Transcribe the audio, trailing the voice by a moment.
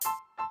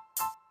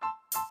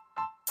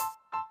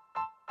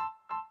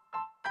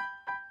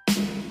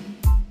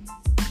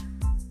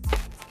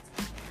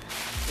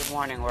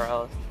Morning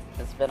world.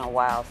 It's been a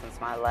while since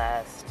my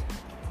last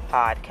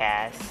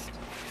podcast.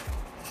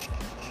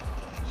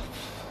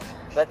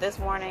 But this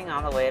morning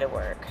on the way to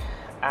work,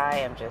 I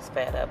am just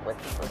fed up with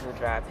people who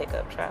drive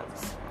pickup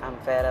trucks. I'm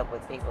fed up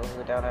with people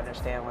who don't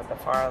understand what the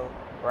far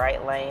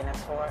right lane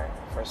is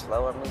for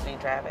slower moving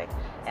traffic,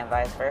 and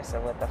vice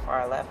versa with the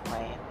far left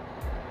lane.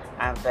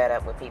 I'm fed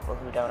up with people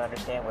who don't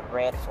understand what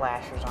red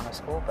flashers on a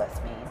school bus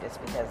mean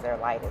just because their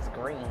light is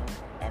green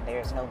and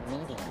there's no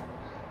median.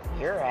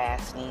 Your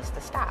ass needs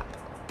to stop.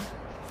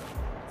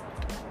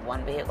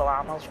 One vehicle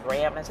almost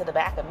rammed into the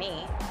back of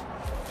me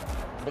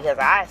because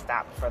I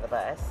stopped for the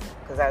bus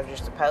because that's what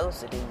you're supposed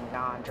to do,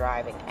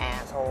 non-driving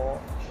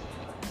asshole.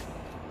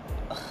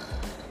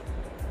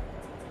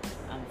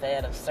 I'm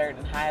fed of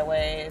certain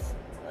highways.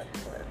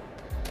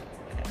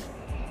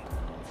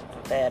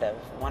 I'm fed of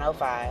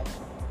 105,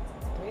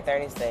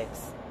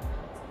 336,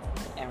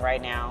 and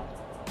right now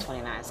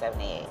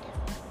 2978.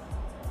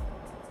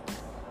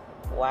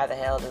 Why the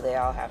hell do they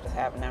all have to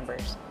have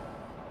numbers?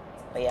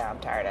 But yeah, I'm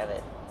tired of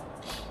it.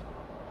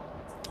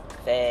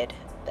 Fed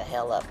the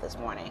hell up this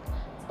morning.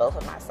 Both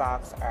of my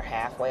socks are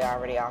halfway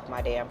already off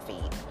my damn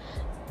feet.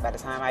 By the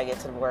time I get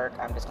to work,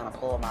 I'm just going to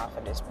pull them off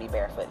and just be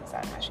barefoot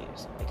inside my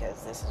shoes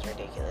because this is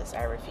ridiculous.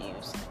 I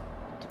refuse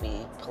to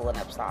be pulling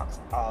up socks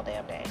all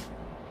damn day.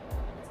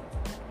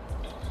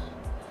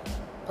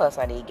 Plus,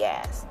 I need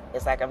gas.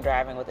 It's like I'm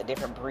driving with a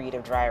different breed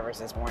of drivers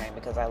this morning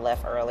because I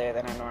left earlier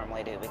than I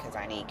normally do because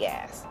I need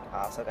gas. I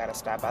also got to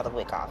stop by the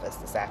WIC office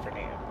this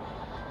afternoon.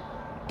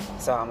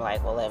 So I'm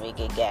like, well, let me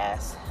get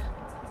gas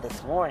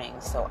this morning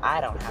so I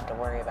don't have to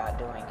worry about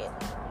doing it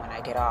when I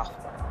get off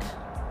work.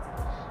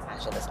 I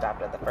should have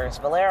stopped at the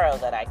first Valero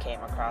that I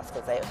came across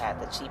because they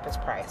had the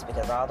cheapest price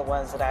because all the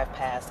ones that I've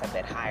passed have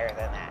been higher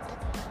than that.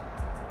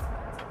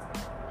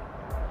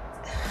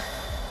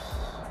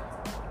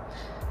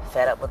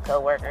 Fed up with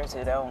coworkers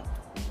who don't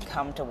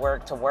come to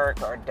work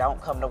or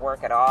don't come to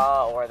work at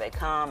all, or they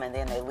come and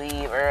then they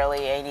leave early,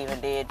 ain't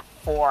even did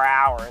 4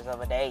 hours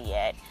of a day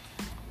yet,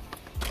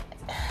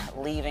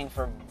 leaving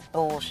for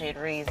bullshit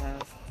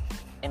reasons.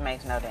 It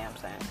makes no damn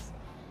sense.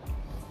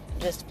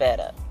 Just fed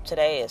up.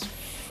 Today is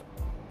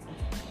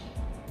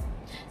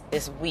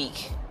this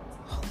week,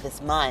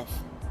 this month,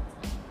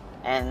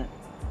 and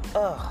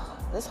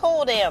this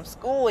whole damn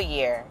school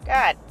year.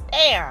 God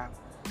damn.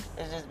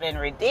 It's just been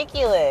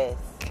ridiculous.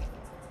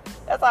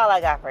 That's all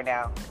I got for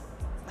now.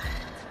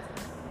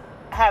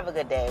 Have a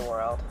good day,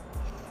 world.